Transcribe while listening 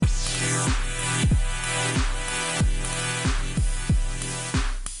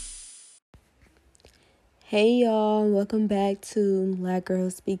Hey y'all, welcome back to Black Girl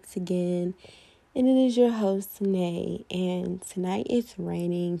Speaks Again, and it is your host Tanae, and tonight it's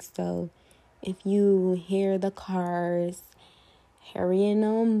raining, so if you hear the cars hurrying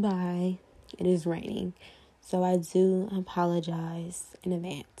on by, it is raining, so I do apologize in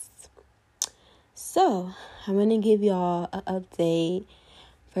advance. So, I'm going to give y'all an update.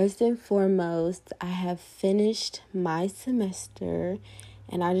 First and foremost, I have finished my semester,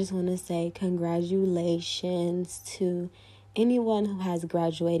 and I just want to say congratulations to anyone who has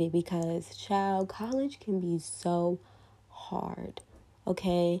graduated because, child, college can be so hard,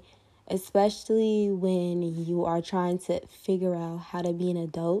 okay? Especially when you are trying to figure out how to be an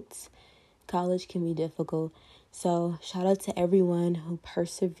adult. College can be difficult. So, shout out to everyone who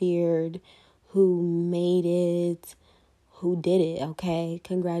persevered, who made it, who did it, okay?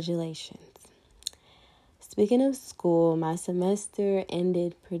 Congratulations. Speaking of school, my semester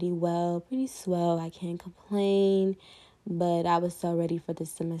ended pretty well, pretty swell. I can't complain, but I was so ready for the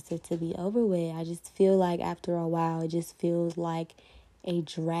semester to be over with. I just feel like after a while, it just feels like a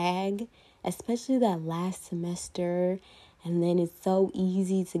drag, especially that last semester. And then it's so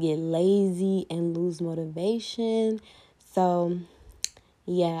easy to get lazy and lose motivation. So,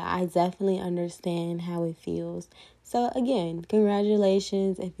 yeah, I definitely understand how it feels. So again,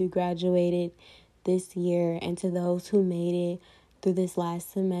 congratulations if you graduated this year, and to those who made it through this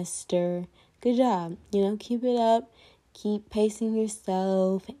last semester, good job. Keep it up, keep pacing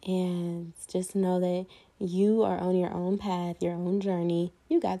yourself, and just know that you are on your own path, your own journey.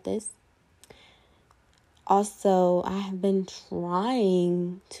 You got this. Also, I have been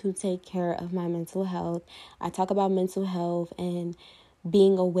trying to take care of my mental health. I talk about mental health and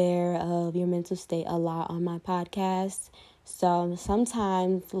being aware of your mental state a lot on my podcast. So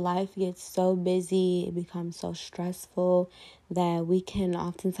sometimes life gets so busy, it becomes so stressful that we can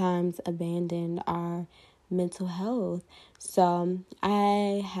oftentimes abandon our mental health. So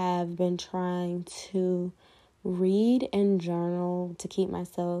I have been trying to read and journal to keep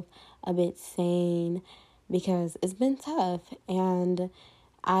myself a bit sane because it's been tough, and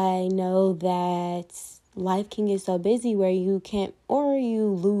I know that life can get so busy where you can't, or you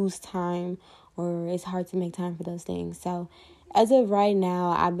lose time, or it's hard to make time for those things. So as of right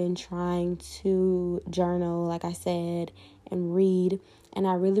now, I've been trying to journal, like I said, and read. And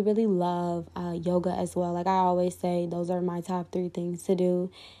I really, really love yoga as well. Like I always say, those are my top 3 things to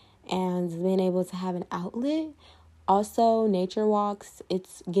do. And being able to have an outlet. Also, nature walks.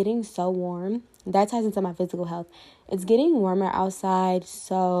 It's getting so warm. That ties into my physical health. It's getting warmer outside,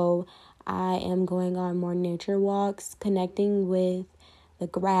 so I am going on more nature walks, connecting with the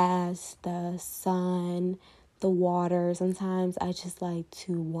grass, the sun, the water. Sometimes I just like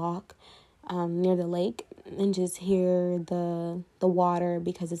to walk near the lake and just hear the water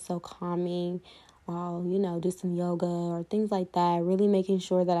because it's so calming. While, do some yoga or things like that. Really making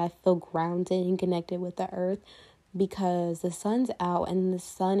sure that I feel grounded and connected with the earth, because the sun's out and the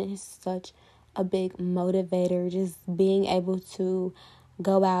sun is such a big motivator. Just being able to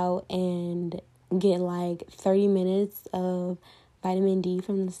go out and get like 30 minutes of vitamin D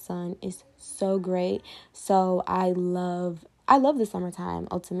from the sun is so great. So I love the summertime.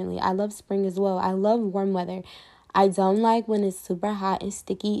 Ultimately, I love spring as well. I love warm weather. I don't like when it's super hot and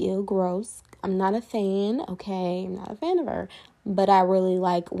sticky, ill, gross. I'm not a fan, okay? I'm not a fan of her. But I really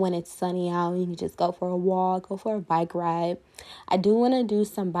like when it's sunny out and you can just go for a walk, go for a bike ride. I do want to do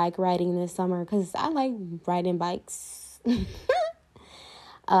some bike riding this summer because I like riding bikes.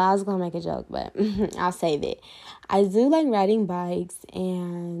 I was going to make a joke, but I'll save it. I do like riding bikes,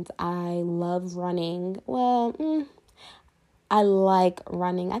 and I love running. Well, I like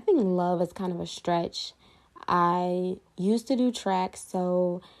running. I think love is kind of a stretch. I used to do track,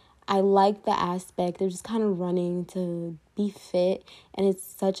 so I like the aspect of just kind of running to be fit, and it's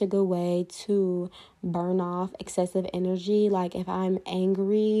such a good way to burn off excessive energy. Like if I'm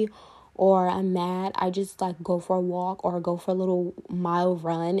angry or I'm mad, I just like go for a walk or go for a little mile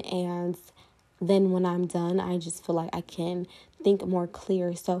run, and then when I'm done, I just feel like I can think more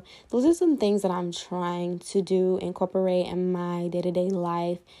clear. So those are some things that I'm trying to do, incorporate in my day-to-day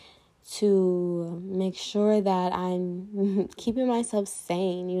life to make sure that I'm keeping myself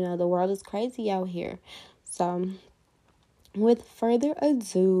sane. The world is crazy out here. So with further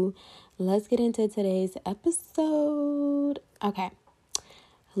ado, let's get into today's episode. Okay,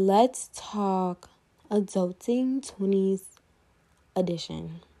 let's talk Adulting 20s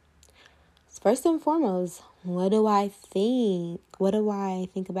edition. First and foremost, what do I think? What do I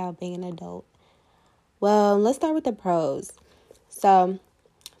think about being an adult? Well, let's start with the pros. So,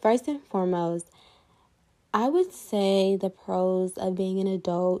 first and foremost, I would say the pros of being an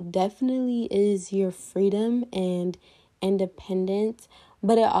adult definitely is your freedom and independence,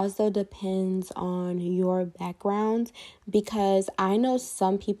 but it also depends on your background, because I know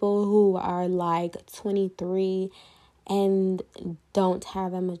some people who are like 23 and don't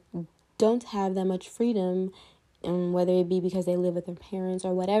have that much freedom, and whether it be because they live with their parents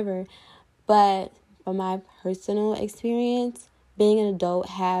or whatever. But from my personal experience, being an adult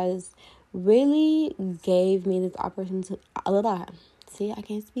has really gave me this opportunity. See, I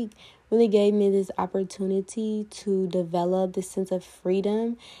can't speak. Really gave me this opportunity to develop this sense of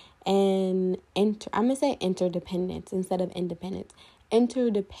freedom and I'm gonna say interdependence instead of independence.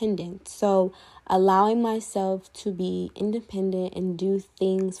 Interdependence. So allowing myself to be independent and do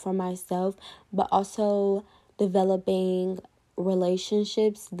things for myself, but also developing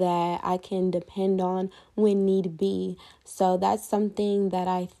relationships that I can depend on when need be. So that's something that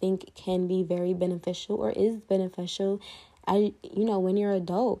I think can be very beneficial, or is beneficial, when you're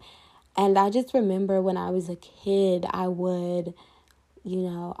adult. And I just remember when I was a kid, I would,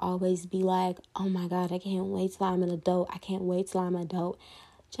 always be like, oh my God, I can't wait till I'm an adult. I can't wait till I'm an adult.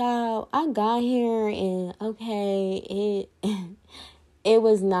 Child, I got here and okay, it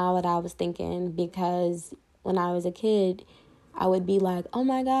was not what I was thinking, because when I was a kid, I would be like, oh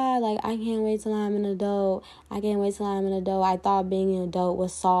my God, like, I can't wait till I'm an adult. I can't wait till I'm an adult. I thought being an adult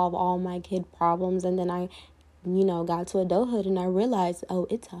would solve all my kid problems. And then I, got to adulthood and I realized, oh,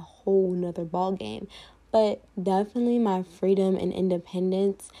 it's a whole nother ball game. But definitely my freedom and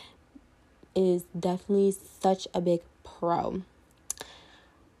independence is definitely such a big pro.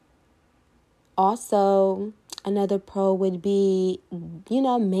 Also, another pro would be,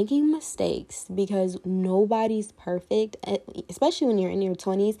 making mistakes, because nobody's perfect, especially when you're in your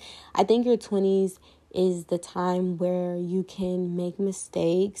 20s. I think your 20s is the time where you can make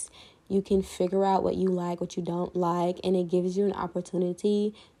mistakes. You can figure out what you like, what you don't like, and it gives you an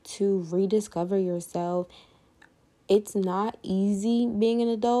opportunity to rediscover yourself. It's not easy being an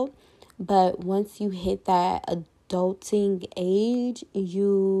adult, but once you hit that adulting age,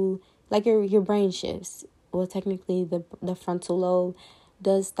 your brain shifts. Well, technically the frontal lobe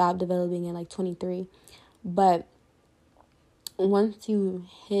does stop developing at like 23, but once you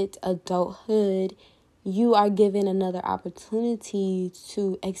hit adulthood, you are given another opportunity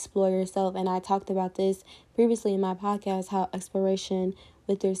to explore yourself. And I talked about this previously in my podcast, how exploration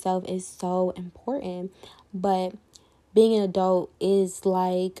with yourself is so important. But being an adult is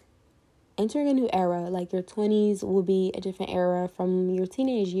like entering a new era. Like, your 20s will be a different era from your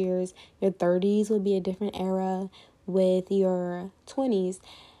teenage years. Your 30s will be a different era with your 20s.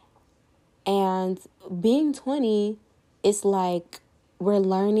 And being 20, it's like we're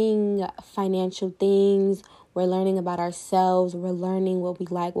learning financial things. We're learning about ourselves. We're learning what we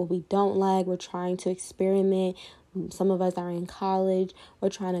like, what we don't like. We're trying to experiment. Some of us are in college. We're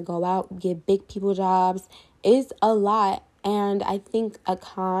trying to go out, get big people jobs. It's a lot. And I think a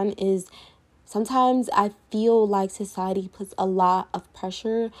con is sometimes I feel like society puts a lot of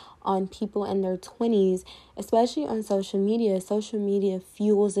pressure on people in their 20s, especially on social media. Social media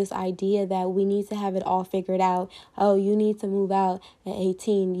fuels this idea that we need to have it all figured out. Oh, you need to move out at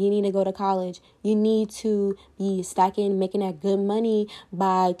 18. You need to go to college. You need to be stacking, making that good money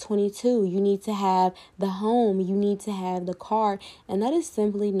by 22. You need to have the home. You need to have the car. And that is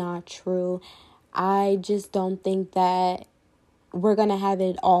simply not true. I just don't think that we're going to have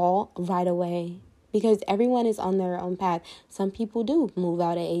it all right away, because everyone is on their own path. Some people do move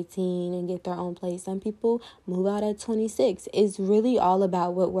out at 18 and get their own place. Some people move out at 26. It's really all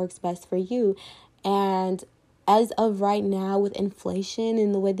about what works best for you. And as of right now, with inflation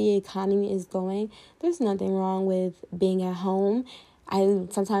and the way the economy is going, there's nothing wrong with being at home.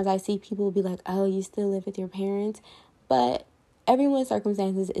 Sometimes I see people be like, oh, you still live with your parents. But everyone's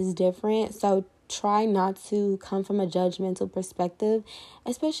circumstances is different. So try not to come from a judgmental perspective,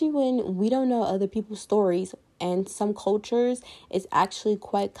 especially when we don't know other people's stories. And some cultures, it's actually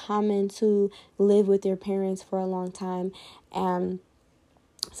quite common to live with your parents for a long time. And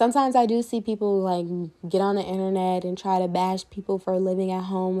sometimes I do see people like get on the internet and try to bash people for living at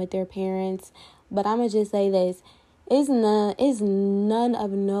home with their parents. But I'm going to just say this. It's none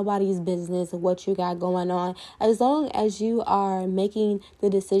of nobody's business what you got going on. As long as you are making the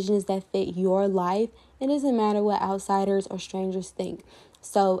decisions that fit your life, it doesn't matter what outsiders or strangers think.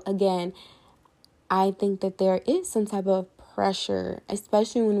 So again, I think that there is some type of pressure,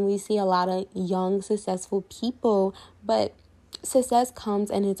 especially when we see a lot of young, successful people. But success comes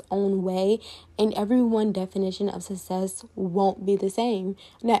in its own way, and everyone's definition of success won't be the same.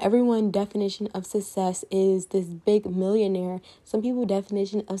 Not everyone's definition of success is this big millionaire. Some people's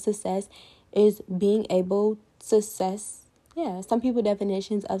definition of success is being able some people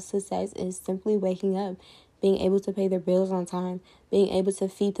definitions of success is simply waking up, being able to pay their bills on time, being able to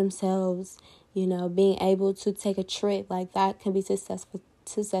feed themselves, being able to take a trip. Like, that can be success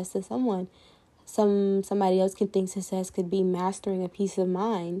to someone. Somebody else can think success could be mastering a peace of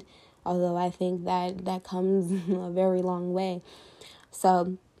mind, although I think that comes a very long way.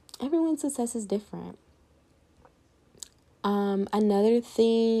 So everyone's success is different. Another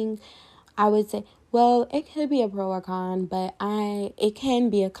thing I would say, well, it could be a pro or con, but it can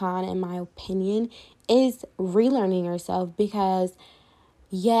be a con in my opinion, is relearning yourself. Because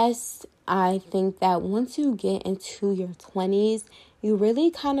yes, I think that once you get into your 20s, you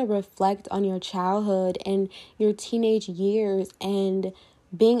really kind of reflect on your childhood and your teenage years, and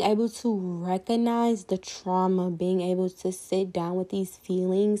being able to recognize the trauma, being able to sit down with these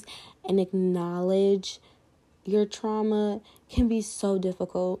feelings and acknowledge your trauma can be so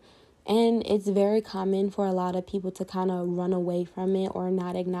difficult. And it's very common for a lot of people to kind of run away from it or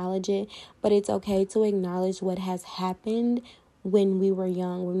not acknowledge it. But it's okay to acknowledge what has happened when we were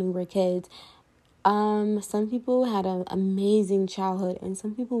young, when we were kids. Some people had an amazing childhood and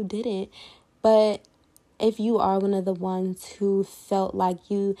some people didn't. But if you are one of the ones who felt like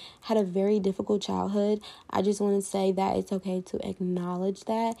you had a very difficult childhood, I just want to say that it's okay to acknowledge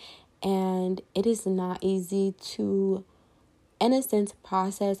that. And it is not easy to, in a sense,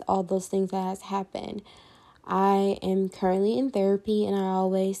 process all those things that has happened. I am currently in therapy, and I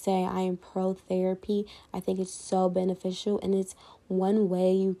always say I am pro therapy. I think it's so beneficial, and it's one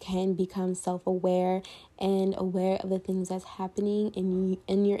way you can become self-aware and aware of the things that's happening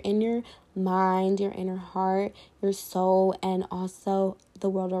in your inner mind, your inner heart, your soul, and also the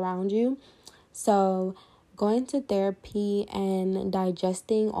world around you. So going to therapy and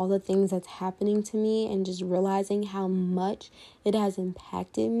digesting all the things that's happening to me and just realizing how much it has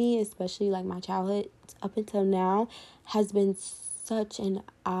impacted me, especially like my childhood up until now, has been such an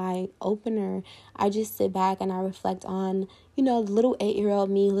eye opener. I just sit back and I reflect on, little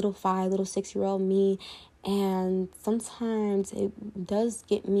 8-year-old me, little 5, little 6-year-old me. And sometimes it does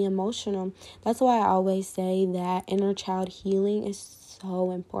get me emotional. That's why I always say that inner child healing is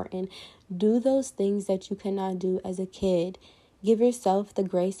so important. Do those things that you could not do as a kid. Give yourself the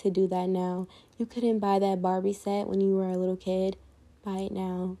grace to do that now. You couldn't buy that Barbie set when you were a little kid. Buy it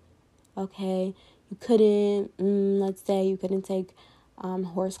now. Okay? You couldn't, let's say you couldn't take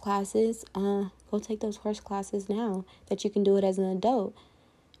horse classes. Go take those horse classes now that you can do it as an adult.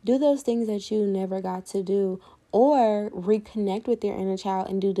 Do those things that you never got to do, or reconnect with your inner child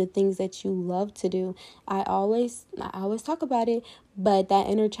and do the things that you love to do. I always talk about it, but that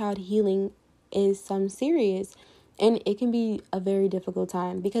inner child healing is some serious, and it can be a very difficult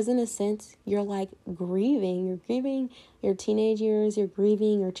time because in a sense you're like grieving. You're grieving your teenage years, you're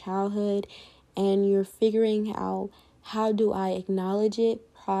grieving your childhood, and you're figuring out, how do I acknowledge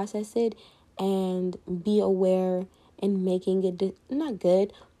it, process it, and be aware and making it not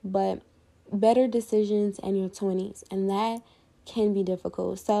good, but better decisions in your 20s. And that can be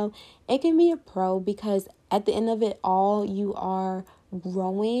difficult. So it can be a pro because at the end of it all, you are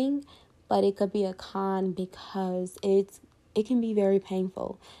growing, but it could be a con because it can be very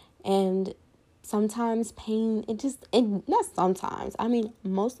painful. And sometimes pain, not sometimes, I mean,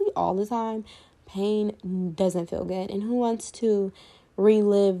 mostly all the time, pain doesn't feel good. And who wants to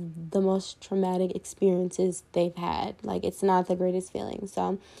relive the most traumatic experiences they've had? Like, it's not the greatest feeling.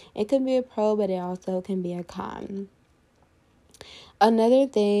 So it could be a pro, but it also can be a con. Another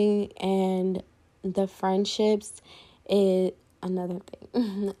thing, and the friendships is another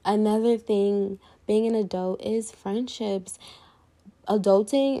thing. Another thing, being an adult, is friendships.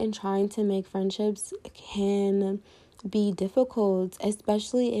 Adulting and trying to make friendships can be difficult,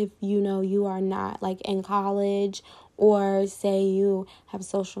 especially if you are not like in college, or say you have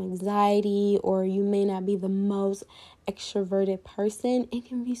social anxiety, or you may not be the most extroverted person. It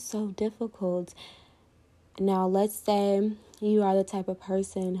can be so difficult. Now, let's say you are the type of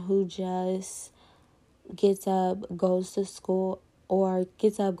person who just gets up, goes to school, or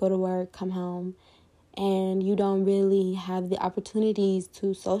gets up, go to work, come home, and you don't really have the opportunities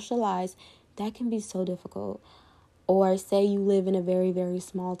to socialize. That can be so difficult. Or say you live in a very, very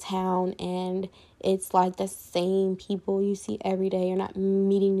small town and it's like the same people you see every day. You're not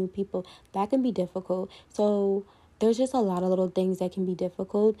meeting new people. That can be difficult. So there's just a lot of little things that can be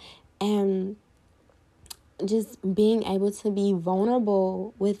difficult. And just being able to be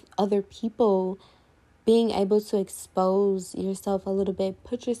vulnerable with other people, being able to expose yourself a little bit,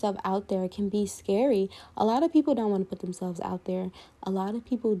 put yourself out there can be scary. A lot of people don't want to put themselves out there. A lot of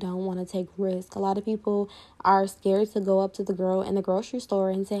people don't want to take risks. A lot of people are scared to go up to the girl in the grocery store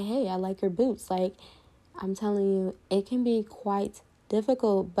and say, hey, I like your boots. Like, I'm telling you, it can be quite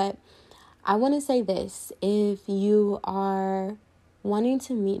difficult. But I want to say this. If you are wanting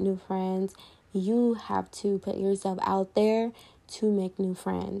to meet new friends, you have to put yourself out there to make new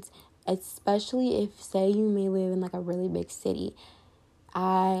friends. Especially if, say, you may live in like a really big city.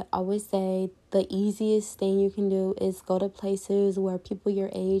 I always say the easiest thing you can do is go to places where people your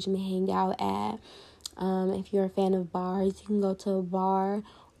age may hang out at. If you're a fan of bars, you can go to a bar,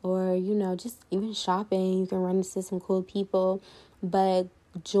 or, just even shopping. You can run into some cool people, but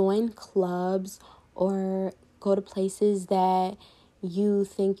join clubs or go to places that you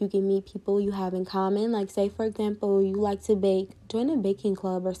think you can meet people you have in common. Like, say, for example, you like to bake, join a baking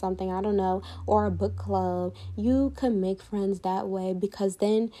club or something, I don't know, or a book club. You can make friends that way, because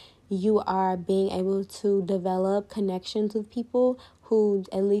then you are being able to develop connections with people who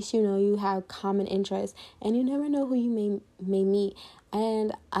at least you have common interests, and you never know who you may meet.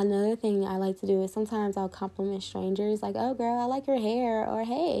 And another thing I like to do is sometimes I'll compliment strangers, like, oh girl, I like your hair, or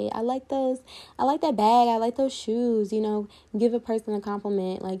hey, I like that bag, I like those shoes. Give a person a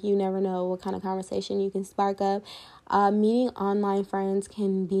compliment. Like, you never know what kind of conversation you can spark up. Meeting online friends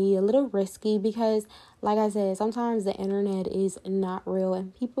can be a little risky because, like I said, sometimes the internet is not real,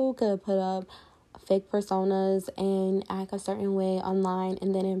 and people could put up fake personas and act a certain way online,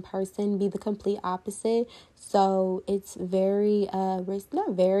 and then in person be the complete opposite. So it's very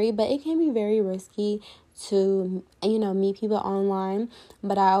not very, but it can be very risky to meet people online.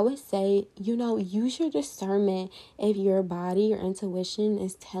 But I always say, use your discernment. If your body, your intuition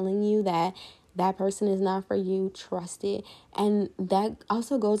is telling you that person is not for you, trust it. And that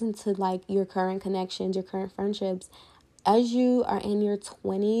also goes into like your current connections, your current friendships. As you are in your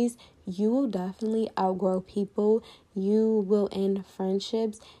 20s, you will definitely outgrow people. You will end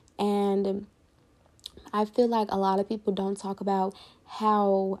friendships. And I feel like a lot of people don't talk about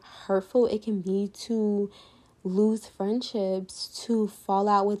how hurtful it can be to lose friendships, to fall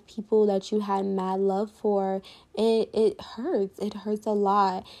out with people that you had mad love for. It hurts. It hurts a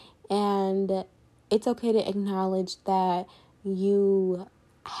lot. And it's okay to acknowledge that you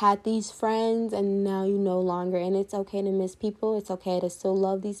had these friends and now you no longer, and it's okay to miss people. It's okay to still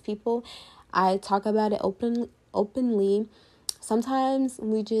love these people. I talk about it openly. Sometimes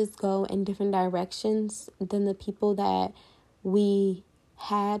we just go in different directions than the people that we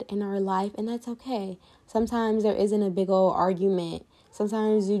had in our life, and that's okay. Sometimes there isn't a big old argument.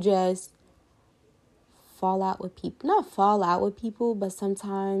 Sometimes you just not fall out with people, but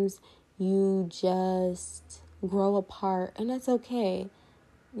sometimes you just grow apart, and that's okay.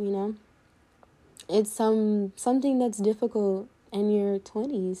 It's something that's difficult in your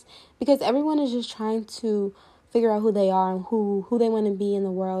 20s, because everyone is just trying to figure out who they are and who they want to be in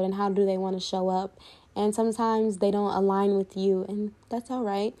the world and how do they want to show up. And sometimes they don't align with you, and that's all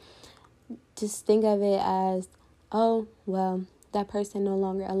right. Just think of it as, oh, well, that person no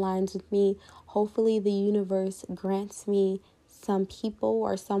longer aligns with me. Hopefully the universe grants me some people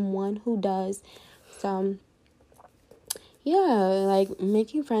or someone who does. So yeah, like,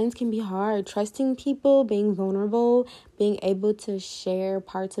 making friends can be hard. Trusting people, being vulnerable, being able to share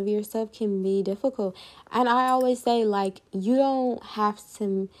parts of yourself can be difficult. And I always say, like, you don't have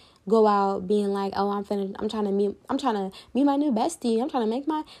to go out being like, oh, I'm trying to meet my new bestie. I'm trying to make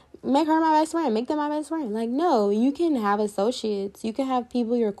her my best friend, make them my best friend. Like, no, you can have associates. You can have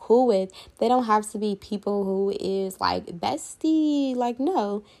people you're cool with. They don't have to be people who is like bestie. Like,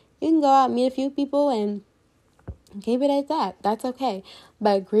 no, you can go out, meet a few people, and keep it at that. That's okay.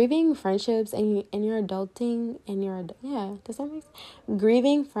 But grieving friendships and your adulting and does that make sense?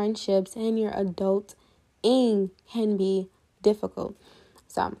 Grieving friendships and your adulting can be difficult.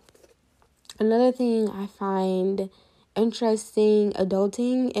 So another thing I find interesting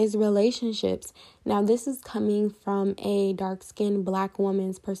adulting is relationships. Now, this is coming from a dark-skinned Black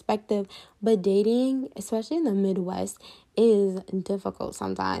woman's perspective, but dating, especially in the Midwest, is difficult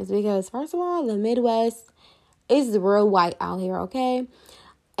sometimes because, first of all, the Midwest is real white out here, okay?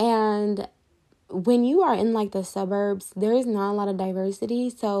 And when you are in like the suburbs, there is not a lot of diversity,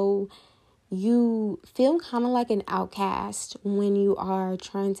 so you feel kind of like an outcast when you are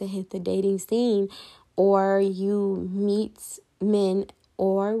trying to hit the dating scene, or you meet men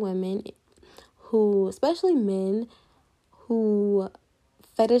or women who, especially men, who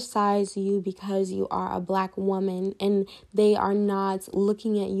fetishize you because you are a Black woman, and they are not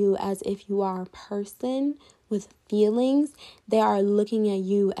looking at you as if you are a person with feelings. They are looking at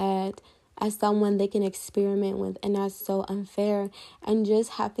you as someone they can experiment with, and that's so unfair. And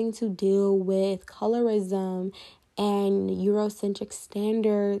just having to deal with colorism and Eurocentric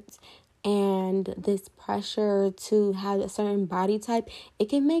standards and this pressure to have a certain body type, it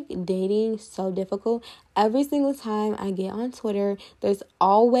can make dating so difficult. Every single time I get on Twitter, there's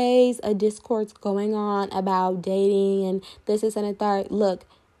always a discourse going on about dating and this and a third. Look,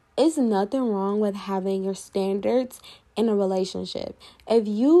 it's nothing wrong with having your standards in a relationship. If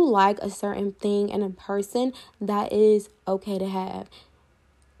you like a certain thing in a person, that is okay to have.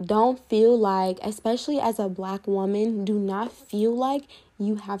 Don't feel like, especially as a Black woman, do not feel like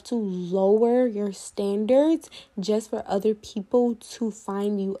you have to lower your standards just for other people to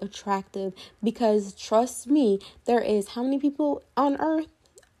find you attractive. Because trust me, there is how many people on earth?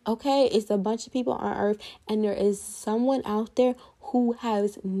 Okay, it's a bunch of people on earth, and there is someone out there who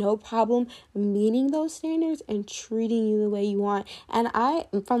has no problem meeting those standards and treating you the way you want. And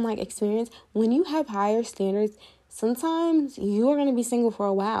from experience, when you have higher standards, sometimes you are going to be single for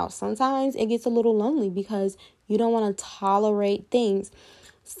a while. Sometimes it gets a little lonely because you don't want to tolerate things.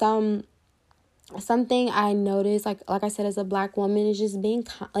 Something I noticed, like I said, as a Black woman, is just being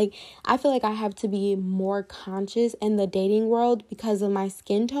I feel like I have to be more conscious in the dating world because of my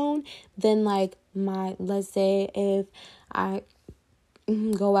skin tone than let's say if I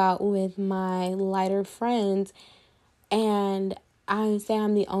go out with my lighter friends and I say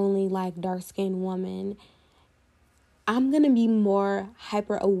I'm the only dark-skinned woman. I'm going to be more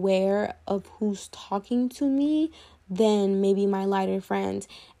hyper aware of who's talking to me than maybe my lighter friends.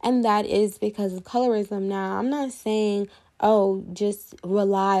 And that is because of colorism. Now, I'm not saying, just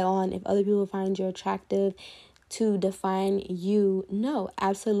rely on if other people find you attractive to define you. No,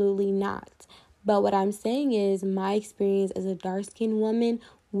 absolutely not. But what I'm saying is my experience as a dark-skinned woman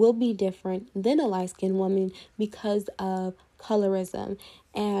will be different than a light-skinned woman because of colorism.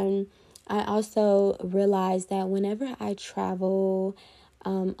 And I also realized that whenever I travel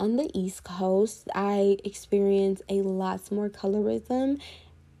on the East Coast, I experience a lot more colorism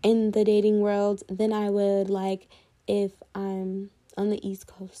in the dating world than I would if I'm on the East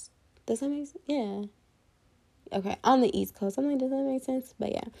Coast. Does that make sense? Yeah. Okay, on the East Coast. I'm like, does that make sense?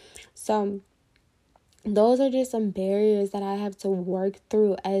 But yeah. So those are just some barriers that I have to work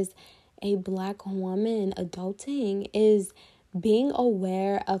through as a Black woman adulting, is being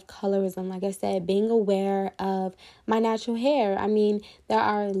aware of colorism. Like I said, being aware of my natural hair. I mean, there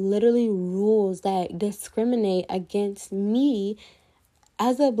are literally rules that discriminate against me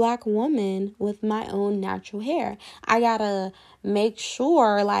as a Black woman with my own natural hair. I gotta make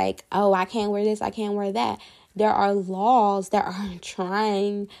sure I can't wear this, I can't wear that. There are laws that are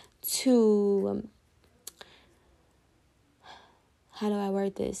trying to how do I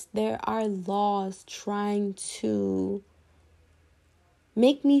word this? There are laws trying to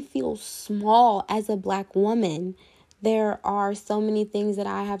make me feel small as a Black woman. There are so many things that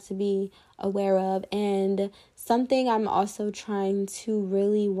I have to be aware of. And something I'm also trying to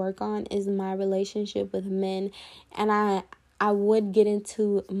really work on is my relationship with men. And I would get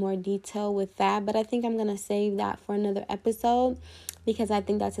into more detail with that, but I think I'm going to save that for another episode because I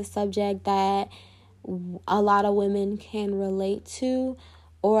think that's a subject that a lot of women can relate to,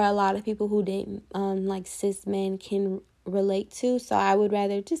 or a lot of people who date cis men can relate to. So I would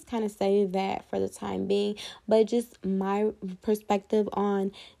rather just kind of save that for the time being. But just my perspective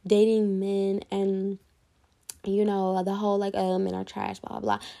on dating men and the whole men are trash, blah blah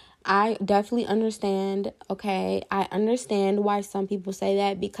blah. I definitely understand. Okay, I understand why some people say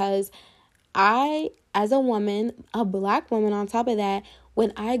that, because I, as a woman, a Black woman on top of that,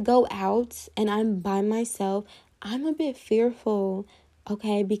 when I go out and I'm by myself, I'm a bit fearful,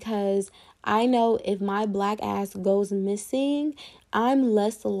 okay? Because I know if my Black ass goes missing, I'm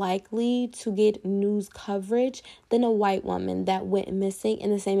less likely to get news coverage than a white woman that went missing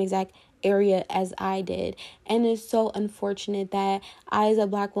in the same exact area as I did. And it's so unfortunate that I, as a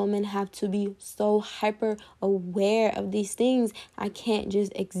Black woman, have to be so hyper aware of these things. I can't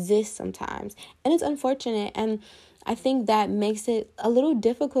just exist sometimes, and it's unfortunate. And I think that makes it a little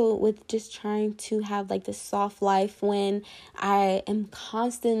difficult with just trying to have the soft life when I am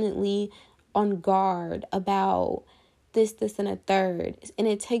constantly on guard about this, and a third. And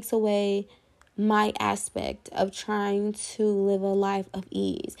it takes away my aspect of trying to live a life of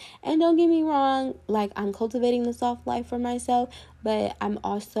ease. And don't get me wrong, I'm cultivating the soft life for myself, but I'm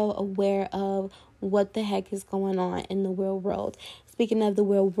also aware of what the heck is going on in the real world. Speaking of the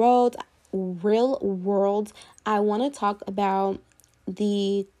real world, I want to talk about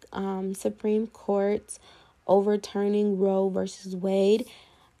the Supreme Court overturning Roe versus Wade.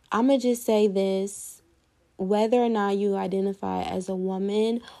 I'm going to just say this: whether or not you identify as a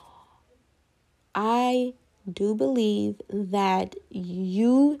woman I do believe that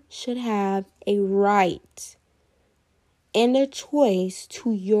you should have a right and a choice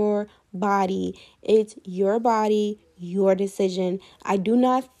to your body. It's your body, your decision. I do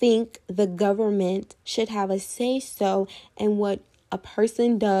not think the government should have a say so in what a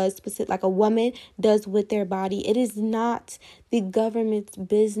person does, specific like a woman does with their body. It is not the government's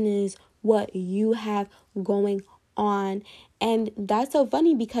business what you have going on. And that's so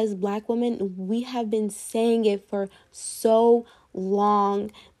funny because Black women, we have been saying it for so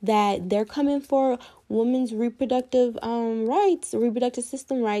long that they're coming for women's reproductive rights, reproductive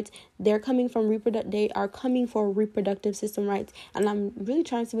system rights. They are coming for reproductive system rights. And I'm really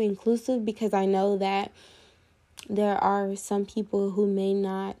trying to be inclusive because I know that there are some people who may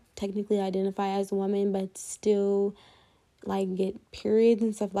not technically identify as a woman but still like get periods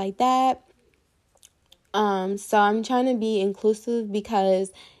and stuff like that. So I'm trying to be inclusive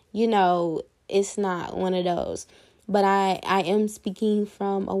because, it's not one of those. But I am speaking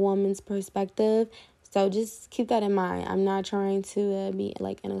from a woman's perspective. So just keep that in mind. I'm not trying to be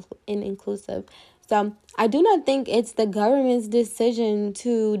like inclusive. So I do not think it's the government's decision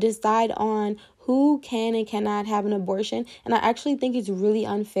to decide on who can and cannot have an abortion. And I actually think it's really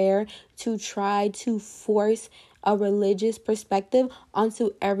unfair to try to force a religious perspective onto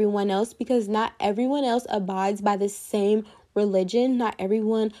everyone else because not everyone else abides by the same religion. Not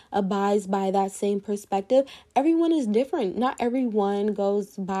everyone abides by that same perspective. Everyone is different. Not everyone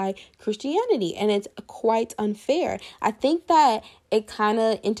goes by Christianity, and it's quite unfair. I think that it kind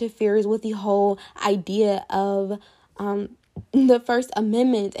of interferes with the whole idea of the First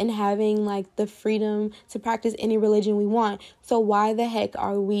Amendment and having like the freedom to practice any religion we want. So why the heck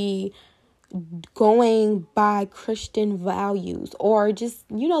are we going by Christian values or just,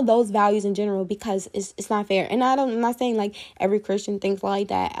 those values in general? Because it's not fair. And I'm not saying like every Christian thinks like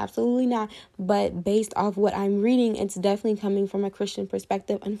that. Absolutely not. But based off what I'm reading, it's definitely coming from a Christian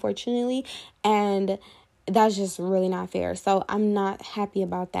perspective, unfortunately. And that's just really not fair. So I'm not happy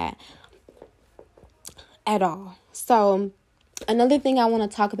about that at all. So another thing I want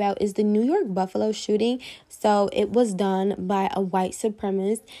to talk about is the New York Buffalo shooting. So it was done by a white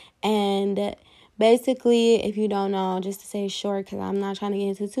supremacist. And basically, if you don't know, just to say it short, because I'm not trying to get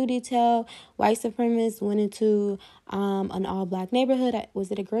into too detail, white supremacists went into an all-black neighborhood.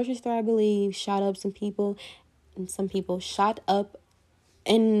 Was it a grocery store, I believe? Shot up some people. And some people shot up.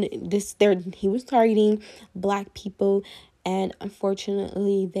 And he was targeting Black people. And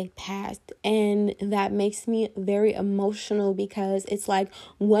unfortunately, they passed. And that makes me very emotional because it's like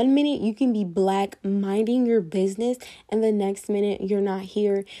 1 minute you can be Black minding your business and the next minute you're not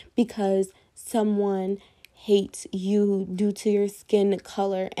here because someone hates you due to your skin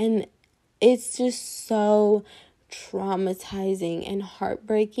color. And it's just so traumatizing and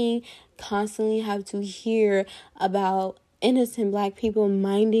heartbreaking. Constantly have to hear about innocent Black people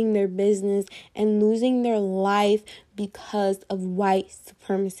minding their business and losing their life because of white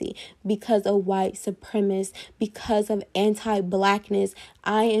supremacy, because of white supremacists, because of anti-Blackness.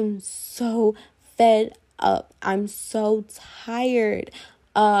 I am so fed up. I'm so tired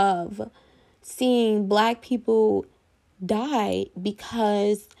of seeing Black people die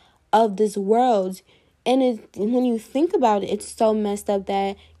because of this world. And when you think about it, it's so messed up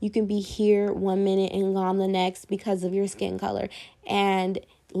that you can be here 1 minute and gone the next because of your skin color. And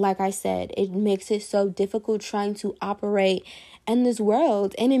like I said, it makes it so difficult trying to operate in this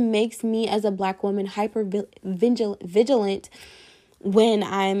world. And it makes me as a Black woman hyper vigilant when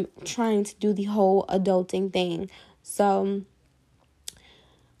I'm trying to do the whole adulting thing. So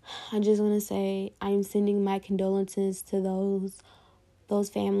I just want to say I'm sending my condolences to those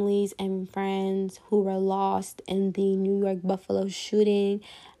families and friends who were lost in the New York Buffalo shooting.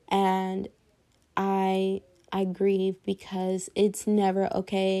 And I grieve because it's never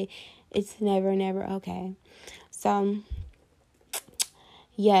okay. It's never okay. So,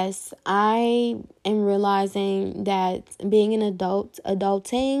 yes, I am realizing that being an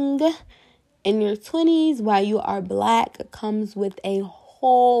adulting in your 20s while you are Black comes with a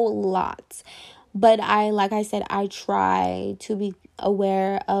whole lot. But like I said, I try to be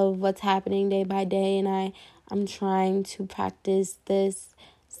aware of what's happening day by day, and I'm trying to practice this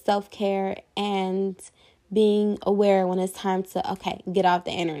self-care and being aware when it's time to, get off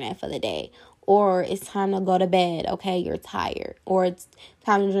the internet for the day, or it's time to go to bed, you're tired, or it's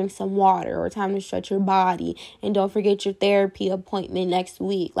time to drink some water, or time to stretch your body, and don't forget your therapy appointment next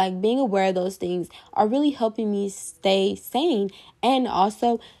week. Like, being aware of those things are really helping me stay sane. And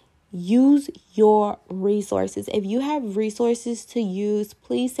also, use your resources. If you have resources to use,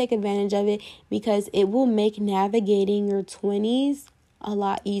 please take advantage of it because it will make navigating your 20s a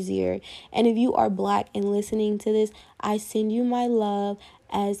lot easier. And if you are Black and listening to this, I send you my love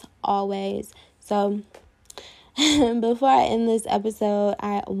as always. So before I end this episode,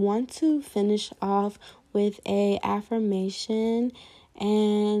 I want to finish off with a affirmation.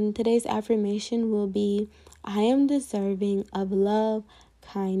 And today's affirmation will be, I am deserving of love,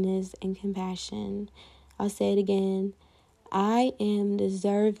 kindness, and compassion. I'll say it again. I am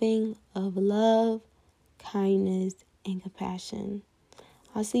deserving of love, kindness, and compassion.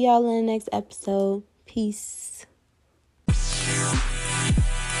 I'll see y'all in the next episode. Peace.